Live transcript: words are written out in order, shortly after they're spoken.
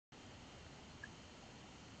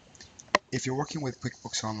if you're working with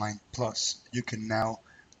QuickBooks Online Plus, you can now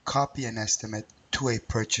copy an estimate to a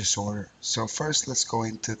purchase order. So first, let's go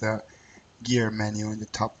into the gear menu in the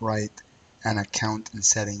top right and account and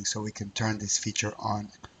settings so we can turn this feature on.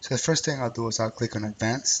 So the first thing I'll do is I'll click on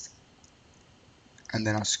Advanced, and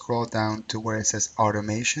then I'll scroll down to where it says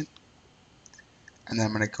Automation. And then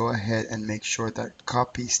I'm going to go ahead and make sure that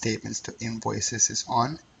Copy Statements to Invoices is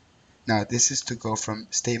on. Now this is to go from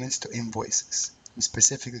statements to invoices. I'm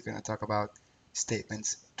specifically going to talk about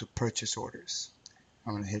statements to purchase orders.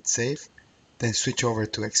 I'm going to hit Save, then switch over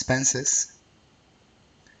to Expenses,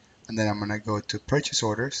 and then I'm going to go to Purchase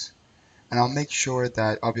Orders, and I'll make sure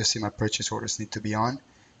that obviously my purchase orders need to be on,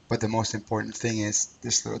 but the most important thing is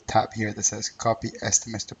this little tab here that says Copy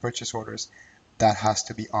Estimates to Purchase Orders. That has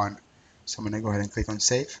to be on. So I'm going to go ahead and click on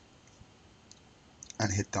Save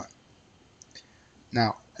and hit Done.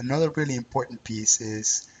 Now, another really important piece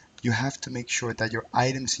is you have to make sure that your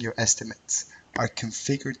items in your estimates are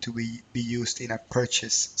configured to be used in a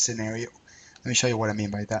purchase scenario. Let me show you what I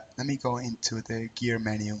mean by that. Let me go into the gear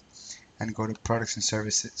menu and go to Products and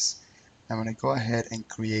Services. I'm going to go ahead and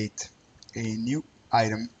create a new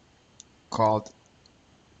item called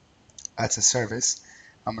as a service.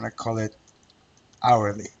 I'm going to call it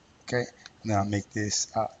hourly, okay? And then I'll make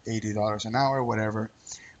this $80 an hour, whatever.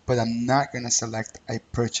 But I'm not going to select I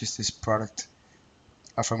purchased this product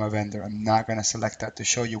from a vendor. I'm not going to select that to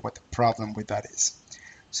show you what the problem with that is.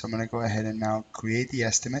 So I'm going to go ahead and now create the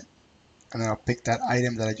estimate, and then I'll pick that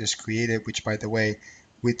item that I just created, which by the way,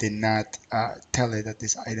 we did not tell it that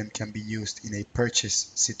this item can be used in a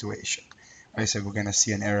purchase situation. Like I said, we're going to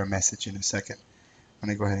see an error message in a second. I'm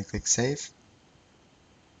going to go ahead and click Save.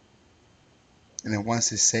 And then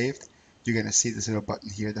once it's saved, you're going to see this little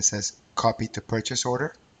button here that says Copy to Purchase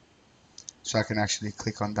Order. So I can actually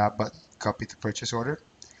click on that button, Copy to Purchase Order.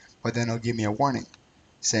 But then it'll give me a warning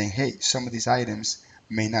saying, hey, some of these items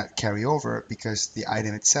may not carry over because the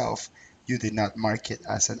item itself, you did not mark it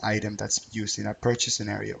as an item that's used in a purchase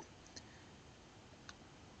scenario.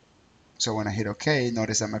 So when I hit OK,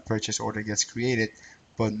 notice that my purchase order gets created,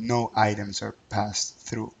 but no items are passed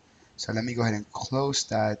through. So let me go ahead and close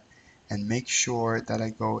that and make sure that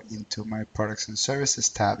I go into my Products and Services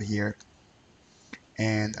tab here.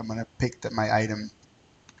 And I'm going to pick my item,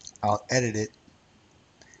 I'll edit it,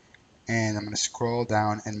 and I'm going to scroll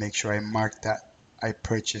down and make sure I mark that I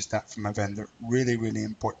purchased that from a vendor. Really, really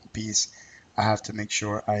important piece. I have to make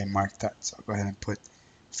sure I mark that. So I'll go ahead and put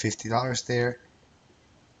 $50 there,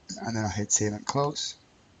 and then I'll hit Save and Close.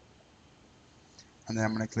 And then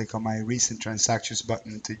I'm going to click on my Recent Transactions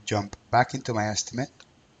button to jump back into my estimate.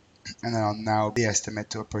 And then I'll now the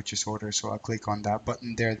estimate to a purchase order. So I'll click on that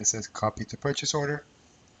button there that says Copy to Purchase Order.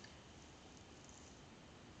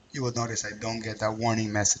 You will notice I don't get that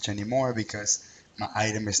warning message anymore because my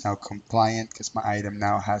item is now compliant, because my item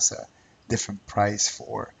now has a different price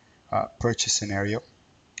for purchase scenario.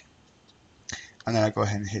 And then I go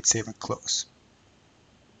ahead and hit Save and Close.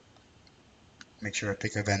 Make sure I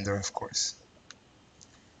pick a vendor, of course.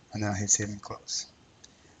 And then I'll hit Save and Close.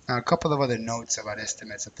 Now, a couple of other notes about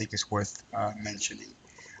estimates I think is worth mentioning.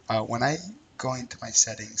 When I go into my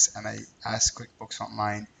settings and I ask QuickBooks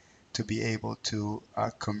Online to be able to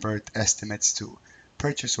convert estimates to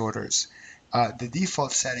purchase orders, the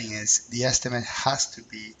default setting is the estimate has to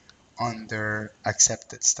be under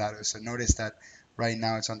accepted status. So notice that right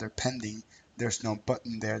now it's under pending. There's no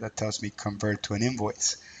button there that tells me convert to an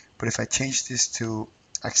invoice. But if I change this to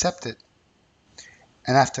accepted,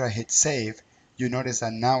 and after I hit save, you notice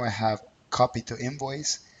that now I have copy to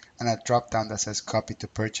invoice and a drop down that says copy to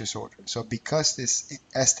purchase order. So because this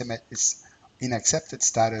estimate is in accepted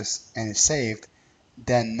status and is saved,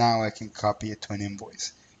 then now I can copy it to an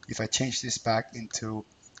invoice. If I change this back into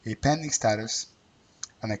a pending status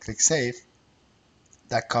and I click save,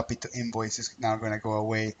 that copy to invoice is now going to go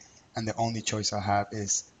away, and the only choice I have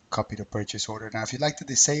is copy to purchase order. Now if you'd like to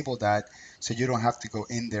disable that so you don't have to go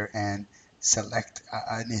in there and select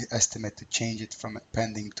an estimate to change it from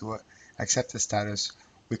pending to accepted status,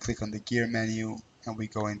 we click on the gear menu and we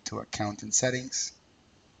go into account and settings,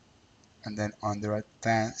 and then under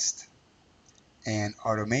advanced and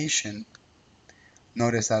automation,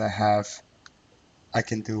 notice that I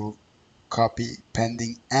can do copy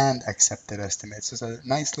pending and accepted estimates. So it's a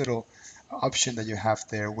nice little option that you have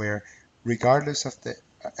there where regardless of the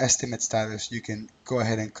estimate status, you can go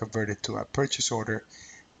ahead and convert it to a purchase order.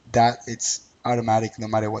 That it's automatic no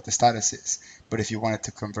matter what the status is. But if you wanted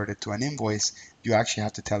to convert it to an invoice, you actually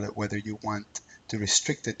have to tell it whether you want to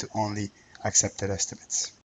restrict it to only accepted estimates.